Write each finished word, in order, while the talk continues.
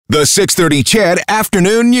The 6:30 CHED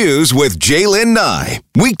Afternoon News with Jaylen Nye.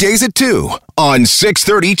 Weekdays at 2 on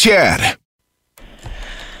 6:30 CHED.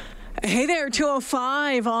 Hey there,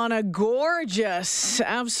 2:05 on a gorgeous,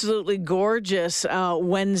 absolutely gorgeous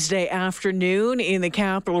Wednesday afternoon in the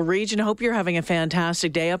Capital Region. I hope you're having a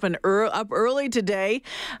fantastic day. Up early today.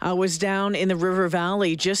 Was down in the River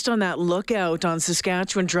Valley, just on that lookout on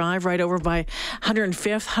Saskatchewan Drive, right over by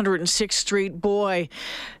 105th, 106th Street. Boy,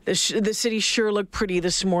 the city sure looked pretty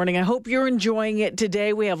this morning. I hope you're enjoying it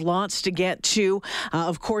today. We have lots to get to.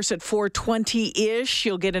 Of course, at 4:20-ish,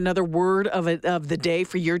 you'll get another word of the day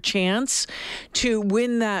for your chance to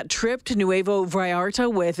win that trip to Nuevo Vallarta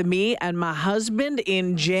with me and my husband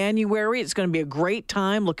in January. It's going to be a great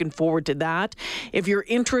time. Looking forward to that. If you're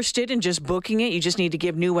interested in just booking it, you just need to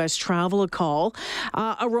give New West Travel a call.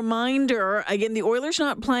 A reminder, again, the Oilers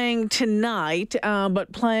not playing tonight,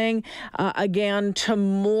 but playing again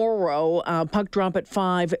tomorrow. Puck drop at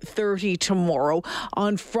 5:30 tomorrow.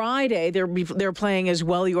 On Friday, they're playing as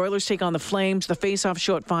well. The Oilers take on the Flames. The face-off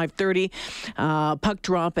show at 5:30. Puck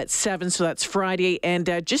drop at 7, so that's Friday. And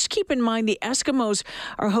just keep in mind, the Eskimos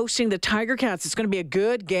are hosting the Tiger Cats. It's going to be a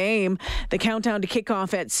good game. The countdown to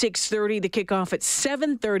kickoff at 6:30. The kickoff at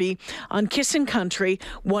 7:30 on Kissin' Country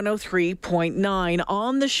 103.9.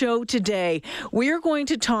 On the show today, we are going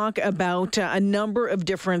to talk about a number of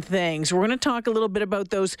different things. We're going to talk a little bit about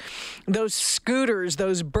those scooters,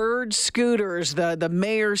 those bird scooters. The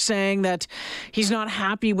mayor saying that he's not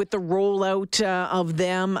happy with the rollout of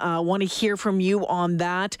them. Want to hear from you on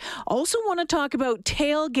that. Also want to talk about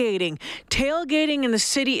tailgating. Tailgating in the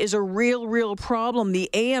city is a real problem. The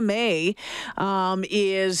AMA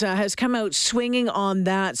has come out swinging on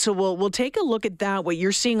that. So we'll take a look at that, what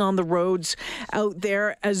you're seeing on the roads out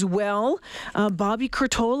there as well. Bobby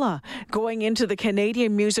Curtola going into the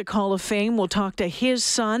Canadian Music Hall of Fame. We'll talk to his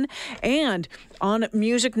son. And on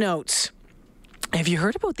music notes, have you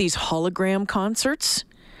heard about these hologram concerts?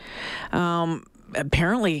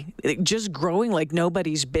 Apparently just growing like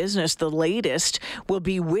nobody's business. The latest will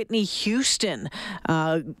be Whitney Houston,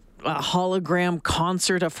 a hologram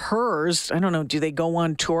concert of hers. I don't know, do they go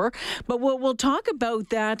on tour? But we'll talk about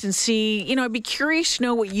that and see, I'd be curious to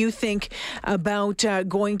know what you think about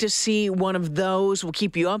going to see one of those. We'll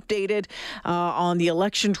keep you updated on the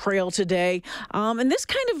election trail today. And this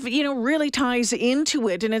kind of, really ties into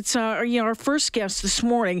it. And it's, our first guest this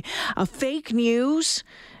morning. Fake news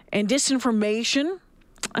and disinformation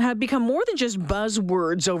have become more than just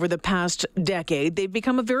buzzwords over the past decade. They've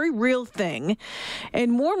become a very real thing,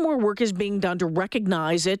 and more work is being done to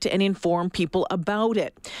recognize it and inform people about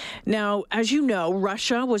it. Now, as you know,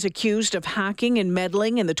 Russia was accused of hacking and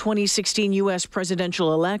meddling in the 2016 U.S.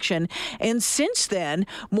 presidential election, and since then,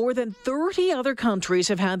 more than 30 other countries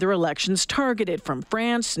have had their elections targeted, from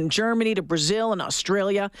France and Germany to Brazil and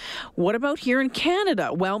Australia. What about here in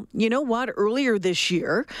Canada? Well, you know what? Earlier this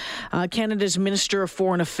year, Canada's Minister of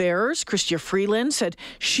Foreign Affairs, Chrystia Freeland, said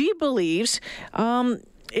she believes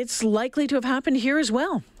it's likely to have happened here as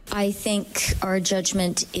well. I think our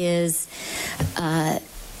judgment is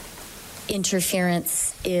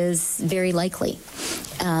interference is very likely.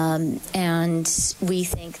 And we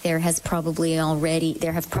think there have probably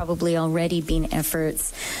already been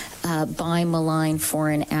efforts by malign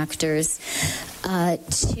foreign actors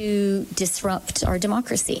to disrupt our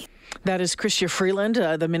democracy. That is Chrystia Freeland,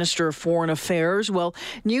 the Minister of Foreign Affairs. Well,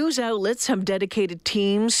 news outlets have dedicated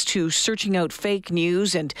teams to searching out fake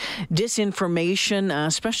news and disinformation,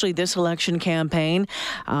 especially this election campaign.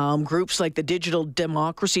 Groups like the Digital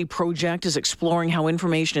Democracy Project is exploring how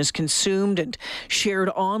information is consumed and shared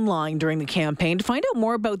online during the campaign. To find out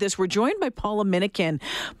more about this, we're joined by Paula Minnikin.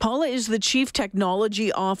 Paula is the Chief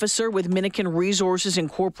Technology Officer with Minniken Resources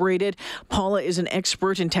Inc. Paula is an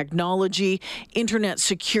expert in technology, internet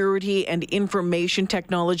security, and information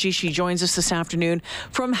technology. She joins us this afternoon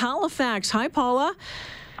from Halifax. Hi, Paula.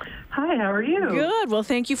 Hi, how are you? Good. Well,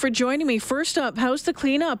 thank you for joining me. First up, how's the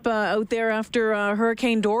cleanup out there after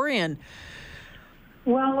Hurricane Dorian?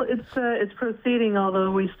 Well, it's proceeding, although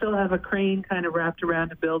we still have a crane kind of wrapped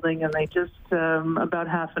around a building, and they just, about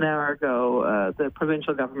half an hour ago, the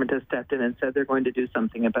provincial government has stepped in and said they're going to do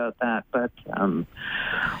something about that, but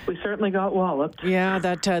we certainly got walloped. Yeah,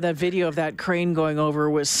 that video of that crane going over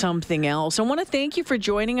was something else. I want to thank you for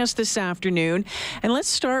joining us this afternoon, and let's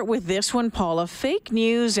start with this one, Paula. Fake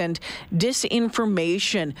news and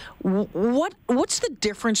disinformation. What's the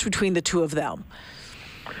difference between the two of them?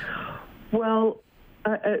 Well,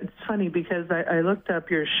 It's funny because I looked up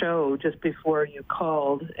your show just before you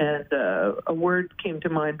called, and a word came to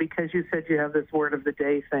mind because you said you have this word of the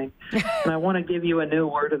day thing. And I want to give you a new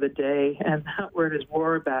word of the day, and that word is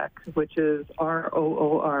roarback, which is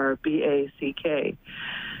ROORBACK.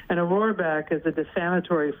 And a roarback is a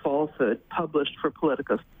defamatory falsehood published for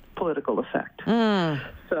political effect.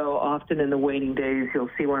 So often in the waning days, you'll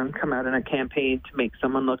see one come out in a campaign to make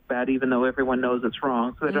someone look bad, even though everyone knows it's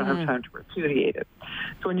wrong, so they don't have time to repudiate it.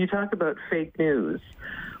 So when you talk about fake news,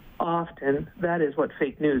 often that is what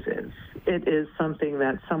fake news is. It is something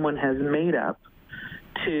that someone has made up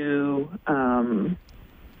to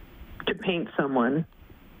paint someone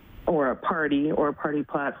or a party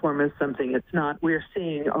platform as something it's not. We're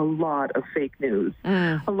seeing a lot of fake news.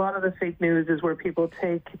 A lot of the fake news is where people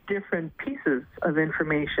take different pieces of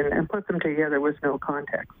information and put them together with no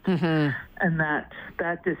context. And that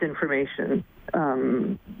disinformation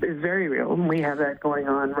is very real. And we have that going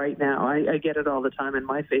on right now. I get it all the time in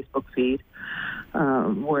my Facebook feed,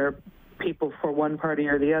 where people for one party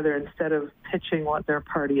or the other, instead of pitching what their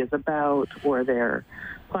party is about or their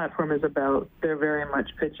platform is about, they're very much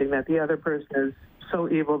pitching that the other person is so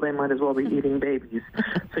evil they might as well be eating babies,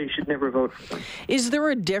 so you should never vote for them. Is there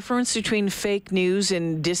a difference between fake news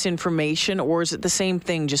and disinformation, or is it the same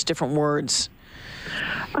thing, just different words?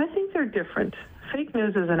 I think they're different. Fake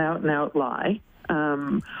news is an out-and-out lie,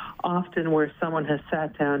 often where someone has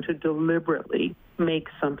sat down to deliberately make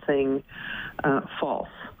something false.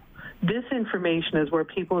 Disinformation is where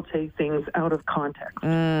people take things out of context.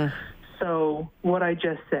 So what I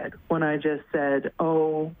just said, when I just said,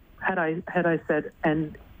 oh, had I said,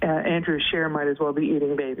 and Andrew Scheer might as well be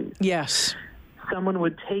eating babies. Yes. Someone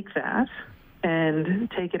would take that and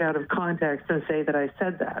take it out of context and say that I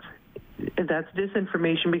said that. That's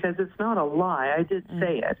disinformation because it's not a lie. I did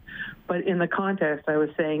say it. But in the context, I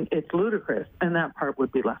was saying it's ludicrous, and that part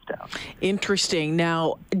would be left out. Interesting.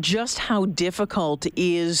 Now, just how difficult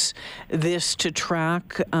is this to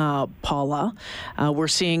track, Paula? We're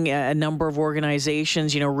seeing a number of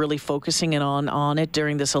organizations, really focusing on it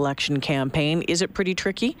during this election campaign. Is it pretty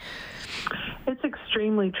tricky? It's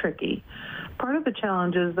extremely tricky. Part of the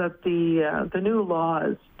challenge is that the new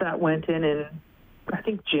laws that went in I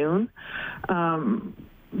think June,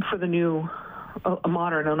 for the new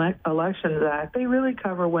Modern Elections Act, they really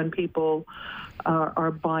cover when people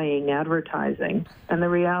are buying advertising. And the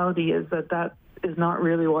reality is that is not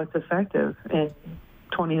really what's effective in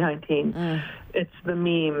 2019. It's the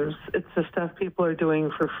memes. It's the stuff people are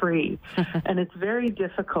doing for free. And it's very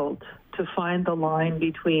difficult to find the line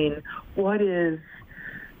between what is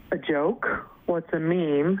a joke, what's a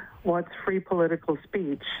meme, what's free political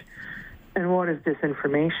speech, and what is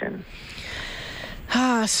disinformation?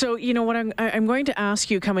 So, what I'm going to ask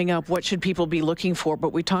you coming up, what should people be looking for?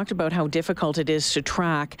 But we talked about how difficult it is to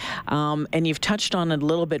track, and you've touched on it a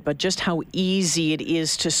little bit, but just how easy it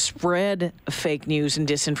is to spread fake news and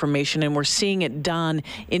disinformation, and we're seeing it done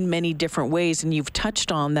in many different ways, and you've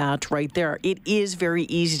touched on that right there. It is very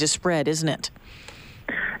easy to spread, isn't it?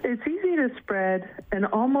 It's easy to spread, and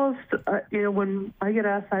almost, when I get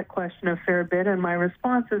asked that question a fair bit, and my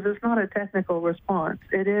response is it's not a technical response.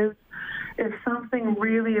 It is, if something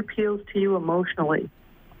really appeals to you emotionally,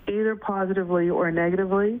 either positively or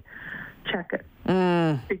negatively, check it.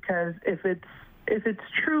 Because if it's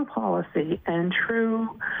true policy and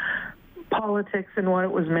true politics and what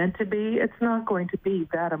it was meant to be, it's not going to be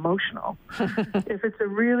that emotional. If it's a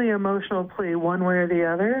really emotional plea one way or the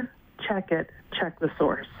other, check it, check the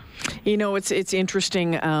source. It's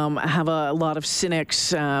interesting. I have a lot of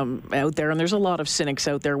cynics out there, and there's a lot of cynics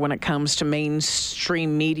out there when it comes to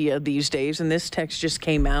mainstream media these days. And this text just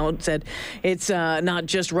came out, said it's not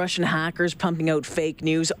just Russian hackers pumping out fake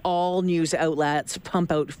news. All news outlets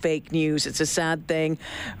pump out fake news. It's a sad thing.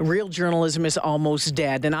 Real journalism is almost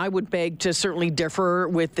dead. And I would beg to certainly differ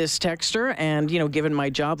with this texter. And, given my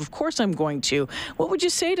job, of course I'm going to. What would you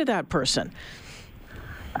say to that person?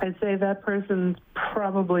 I'd say that person's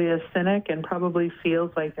probably a cynic and probably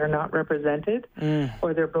feels like they're not represented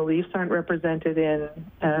or their beliefs aren't represented in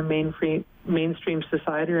mainstream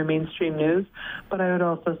society or mainstream news. But I would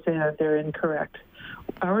also say that they're incorrect.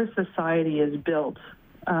 Our society is built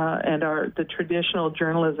and the traditional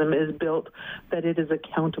journalism is built that it is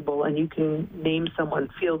accountable, and you can name someone,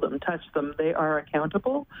 feel them, touch them. They are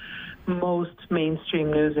accountable. Most mainstream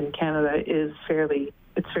news in Canada is fairly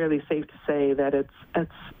safe to say that it's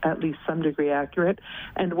at least some degree accurate,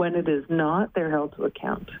 and when it is not, they're held to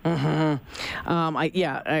account. I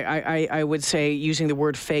would say using the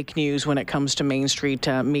word fake news when it comes to mainstream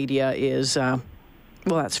media is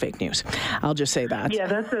Well, that's fake news. I'll just say that. Yeah,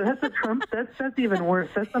 that's a Trump. That's even worse.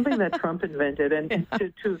 That's something that Trump invented, and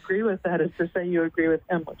to agree with that is to say you agree with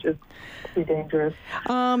him, which is pretty dangerous.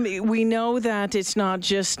 We know that it's not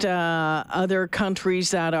just other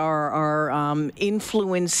countries that are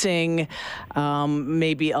influencing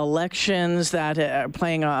maybe elections that are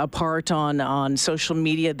playing a part on social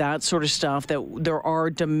media, that sort of stuff. That there are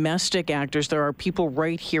domestic actors. There are people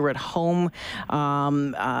right here at home,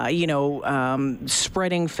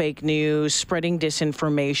 spreading fake news, spreading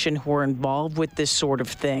disinformation, who are involved with this sort of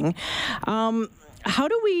thing. How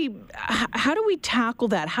do we tackle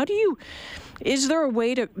that? Is there a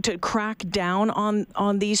way to crack down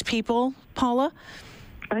on these people, Paula?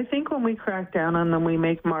 I think when we crack down on them, we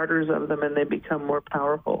make martyrs of them and they become more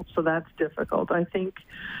powerful. So that's difficult. I think,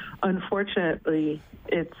 unfortunately,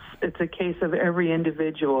 it's a case of every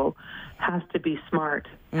individual has to be smart,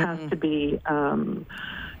 has to be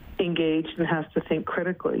engaged, and has to think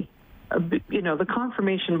critically. The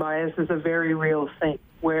confirmation bias is a very real thing,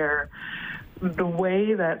 where the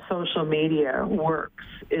way that social media works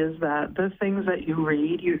is that the things that you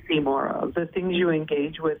read, you see more of. The things you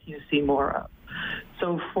engage with, you see more of.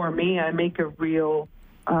 So for me, I make a real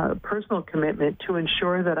personal commitment to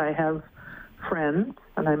ensure that I have friends,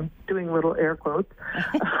 and I'm doing little air quotes,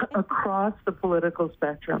 across the political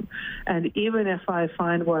spectrum. And even if I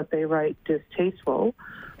find what they write distasteful,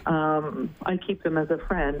 I keep them as a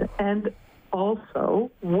friend. And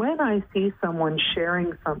also, when I see someone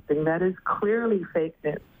sharing something that is clearly fake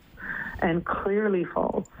news and clearly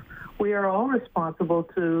false, we are all responsible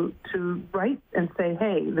to write and say,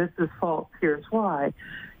 hey, this is false, here's why,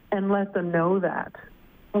 and let them know that.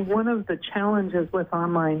 One of the challenges with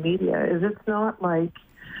online media is it's not like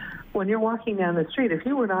when you're walking down the street. If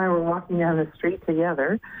you and I were walking down the street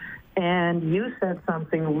together and you said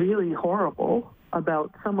something really horrible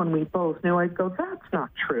about someone we both knew, I'd go, that's not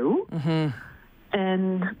true. Mm-hmm.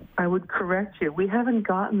 And I would correct you. We haven't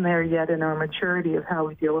gotten there yet in our maturity of how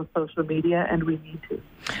we deal with social media, and we need to.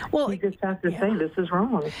 Well, we just have to say this is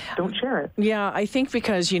wrong. Don't share it. Yeah, I think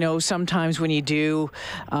because sometimes when you do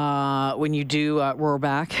roar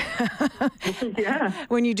back,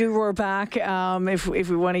 when you do roar back, if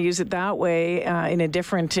we want to use it that way,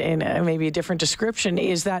 in maybe a different description,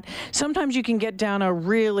 is that sometimes you can get down a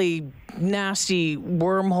really nasty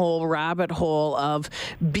wormhole, rabbit hole of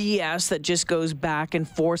BS that just goes back and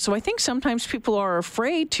forth. So I think sometimes people are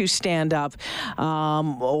afraid to stand up,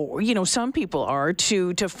 or some people are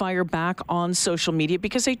to fire back on social media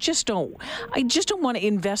because I just don't want to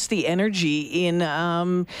invest the energy in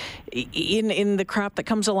the crap that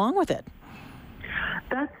comes along with it.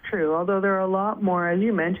 That's true. Although there are a lot more, as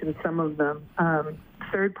you mentioned, some of them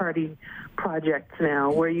third-party projects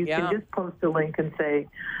now where you can just post a link and say,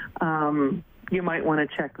 you might want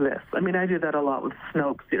to check this. I mean, I do that a lot with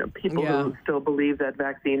Snopes, people who still believe that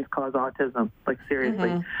vaccines cause autism, like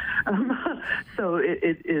seriously. Mm-hmm. So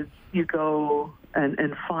it is, you go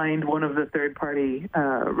and find one of the third-party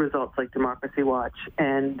results like Democracy Watch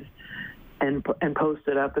and post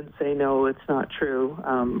it up and say, no, it's not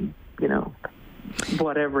true,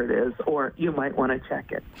 whatever it is, or you might want to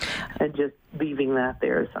check it. And just leaving that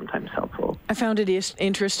there is sometimes helpful. I found it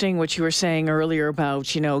interesting what you were saying earlier about,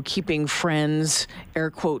 keeping friends, air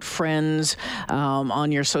quote friends,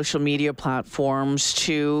 on your social media platforms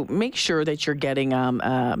to make sure that you're getting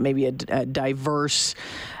maybe a diverse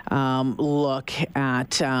look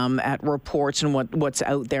at reports and what's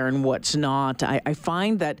out there and what's not. I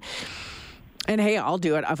find that. And hey, I'll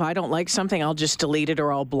do it. If I don't like something, I'll just delete it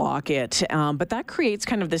or I'll block it. But that creates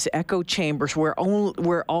kind of this echo chamber where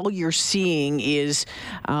all you're seeing is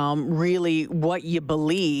really what you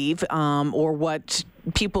believe or what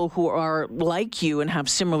people who are like you and have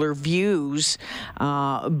similar views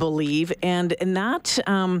believe, and that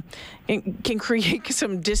can create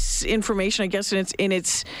some disinformation, I guess, in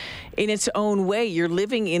its own way. You're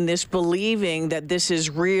living in this believing that this is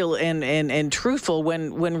real and truthful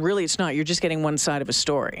when really it's not. You're just getting one side of a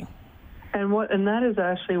story. And that is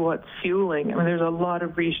actually what's fueling. I mean, there's a lot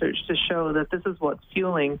of research to show that this is what's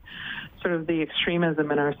fueling sort of the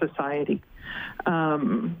extremism in our society.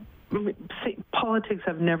 Politics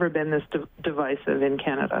have never been this divisive in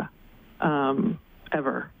Canada,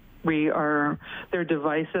 ever. They're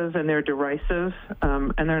divisive and they're derisive,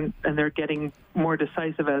 and they're getting more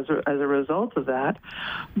decisive as a result of that.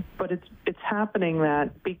 But it's happening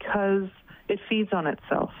that because it feeds on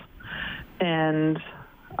itself, and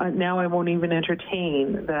now I won't even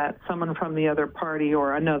entertain that someone from the other party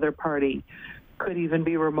or another party could even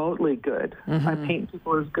be remotely good. I paint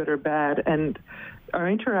people as good or bad. And our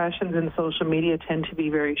interactions in social media tend to be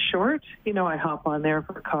very short. You know, I hop on there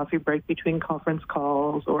for a coffee break between conference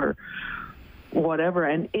calls or whatever.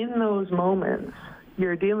 And in those moments,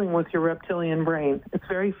 you're dealing with your reptilian brain. It's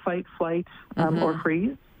very fight, flight, or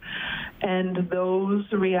freeze. And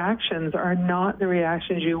those reactions are not the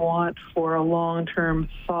reactions you want for a long-term,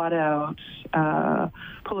 thought-out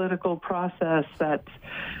political process that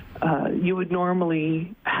you would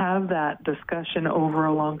normally have that discussion over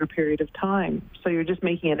a longer period of time. So you're just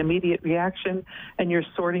making an immediate reaction, and you're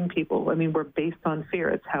sorting people. I mean, we're based on fear.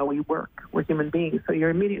 It's how we work. We're human beings. So you're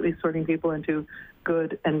immediately sorting people into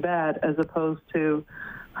good and bad, as opposed to,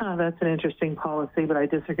 that's an interesting policy, but I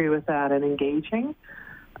disagree with that, and engaging.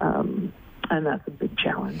 And that's a big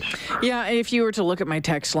challenge. Yeah, if you were to look at my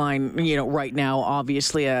text line, you know, right now,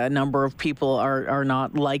 obviously a number of people are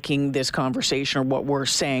not liking this conversation or what we're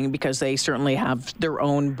saying, because they certainly have their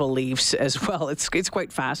own beliefs as well. It's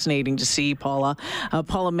quite fascinating to see, Paula.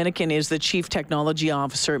 Paula Minnikin is the Chief Technology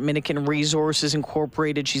Officer at Minniken Resources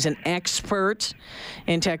Inc. She's an expert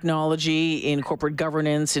in technology, in corporate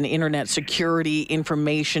governance, in internet security,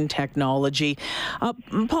 information technology.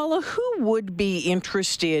 Paula, who would be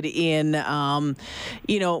interested in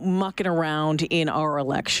mucking around in our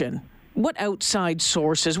election? What outside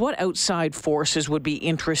sources, what outside forces would be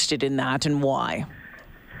interested in that, and why?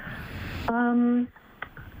 I'm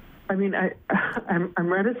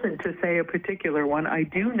reticent to say a particular one. I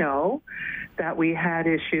do know that we had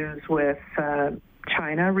issues with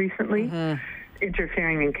China recently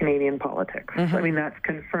interfering in Canadian politics. I mean, that's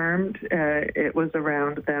confirmed. It was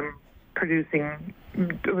around them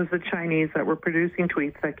it was the Chinese that were producing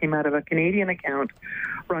tweets that came out of a Canadian account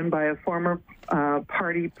run by a former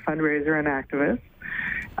party fundraiser and activist.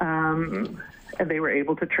 And they were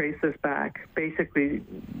able to trace this back, basically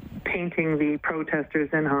painting the protesters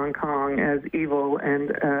in Hong Kong as evil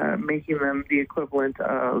and making them the equivalent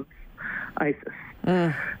of ISIS.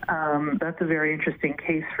 That's a very interesting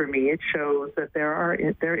case for me. It shows that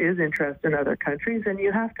there is interest in other countries, and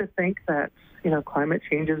you have to think that, climate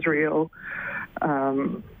change is real.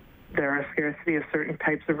 There are scarcity of certain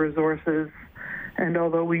types of resources, and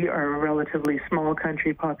although we are a relatively small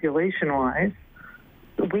country population-wise,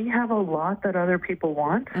 we have a lot that other people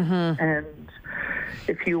want, and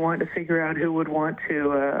if you want to figure out who would want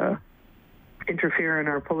to interfere in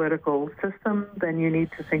our political system, then you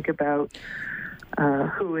need to think about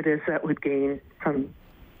who it is that would gain from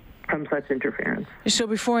such interference. So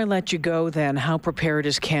before I let you go then, how prepared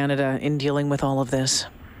is Canada in dealing with all of this?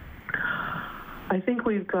 I think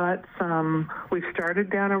we've started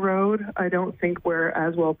down a road. I don't think we're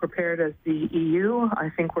as well prepared as the EU. I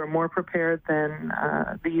think we're more prepared than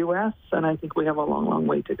the U.S., and I think we have a long, long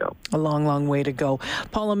way to go. A long, long way to go.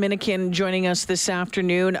 Paula Minnikin joining us this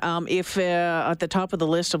afternoon. If at the top of the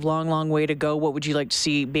list of long, long way to go, what would you like to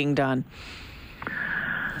see being done?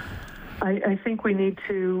 I think we need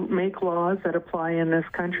to make laws that apply in this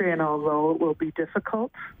country, and although it will be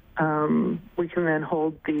difficult, we can then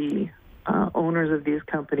hold the owners of these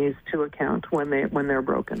companies to account when they're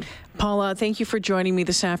broken. Paula, thank you for joining me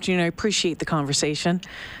this afternoon. I appreciate the conversation.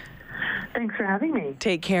 Thanks for having me.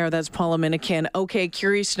 Take care. That's Paula Minnikin. Okay,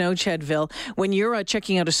 curious to know, Chedville, when you're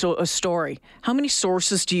checking out a story, how many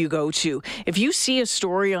sources do you go to? If you see a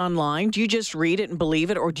story online, do you just read it and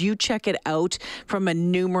believe it, or do you check it out from a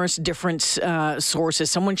numerous different sources?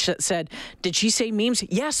 Someone said, did she say memes?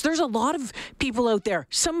 Yes, there's a lot of people out there.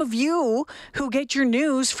 Some of you who get your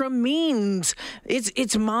news from memes.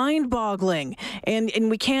 It's mind-boggling, and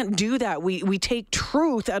we can't do that. We take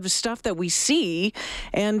truth out of stuff that we see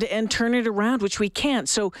and turn it around, which we can't.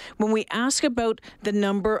 So when we ask about the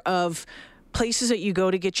number of places that you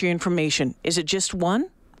go to get your information, is it just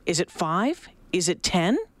one? Is it 5? Is it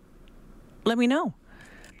 10? Let me know.